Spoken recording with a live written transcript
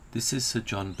This is Sir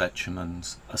John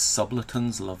Betjeman's A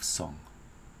Subaltern's Love Song.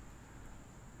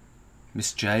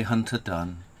 Miss J. Hunter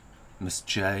Dunn, Miss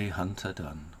J. Hunter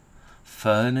Dunn,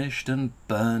 furnished and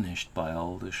burnished by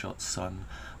Aldershot's sun,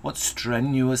 what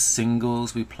strenuous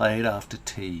singles we played after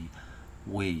tea,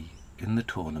 we in the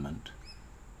tournament,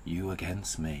 you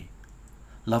against me.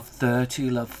 Love 30,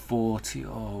 love 40,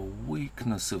 oh,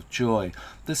 weakness of joy,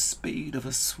 the speed of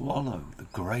a swallow, the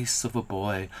grace of a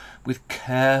boy, with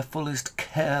carefullest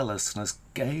carelessness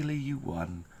gaily you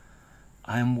won.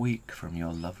 I am weak from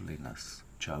your loveliness,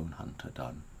 Joan Hunter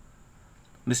Dunn.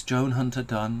 Miss Joan Hunter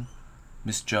Dunn,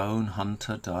 Miss Joan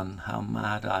Hunter Dunn, how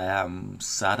mad I am,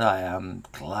 sad I am,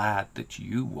 glad that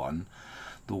you won.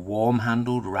 The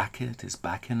warm-handled racket is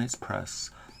back in its press,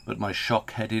 but my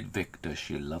shock-headed victor,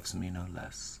 she loves me no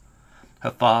less. Her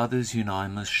father's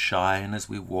unanimous shine as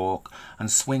we walk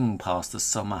and swing past the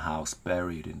summer-house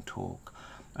buried in talk,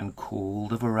 and cool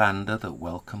the veranda that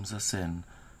welcomes us in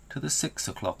to the 6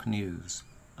 o'clock news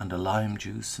and a lime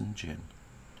juice and gin.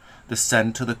 The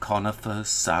scent of the conifers,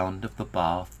 sound of the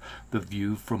bath, the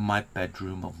view from my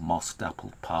bedroom of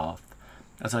moss-dappled path,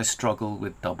 as I struggle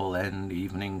with double-end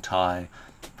evening tie,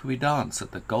 for we dance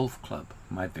at the golf club,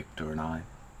 my Victor and I.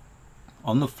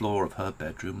 On the floor of her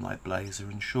bedroom lie blazer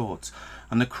and shorts,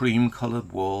 and the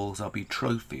cream-coloured walls are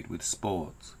betrophied with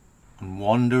sports. And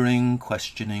wandering,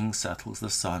 questioning settles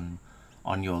the sun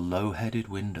on your low-headed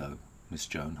window, Miss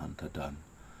Joan Hunter Dunn.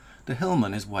 The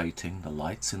hillman is waiting, the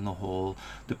lights in the hall,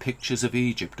 the pictures of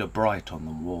Egypt are bright on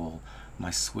the wall.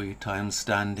 My sweet, I am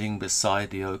standing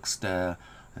beside the oak stair,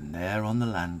 and there on the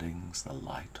landings the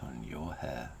light on your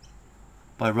hair.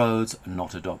 By roads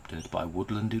not adopted, by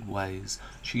woodlanded ways,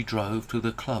 she drove to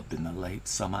the club in the late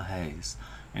summer haze,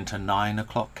 into 9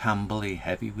 o'clock Camberley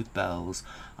heavy with bells,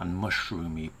 and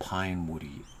mushroomy,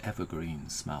 pine-woody, evergreen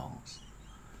smells.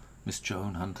 Miss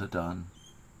Joan Hunter Dunn,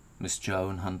 Miss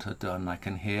Joan Hunter Dunn, I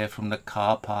can hear from the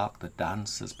car park the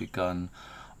dance has begun.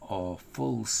 Oh,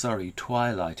 full Surrey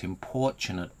twilight,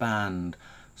 importunate band,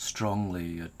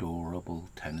 strongly adorable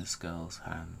tennis girl's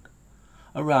hand.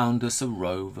 Around us are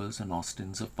Rovers and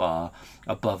Austins afar,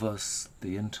 above us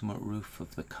the intimate roof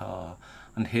of the car,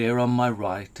 and here on my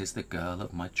right is the girl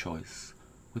of my choice,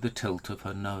 with the tilt of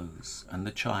her nose and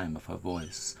the chime of her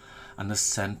voice, and the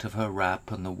scent of her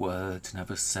wrap and the words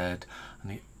never said,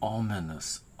 and the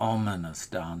ominous, ominous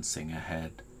dancing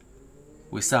ahead.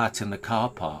 We sat in the car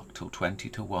park till 20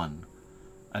 to 1,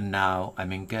 and now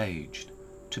I'm engaged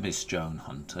to Miss Joan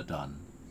Hunter Dunn.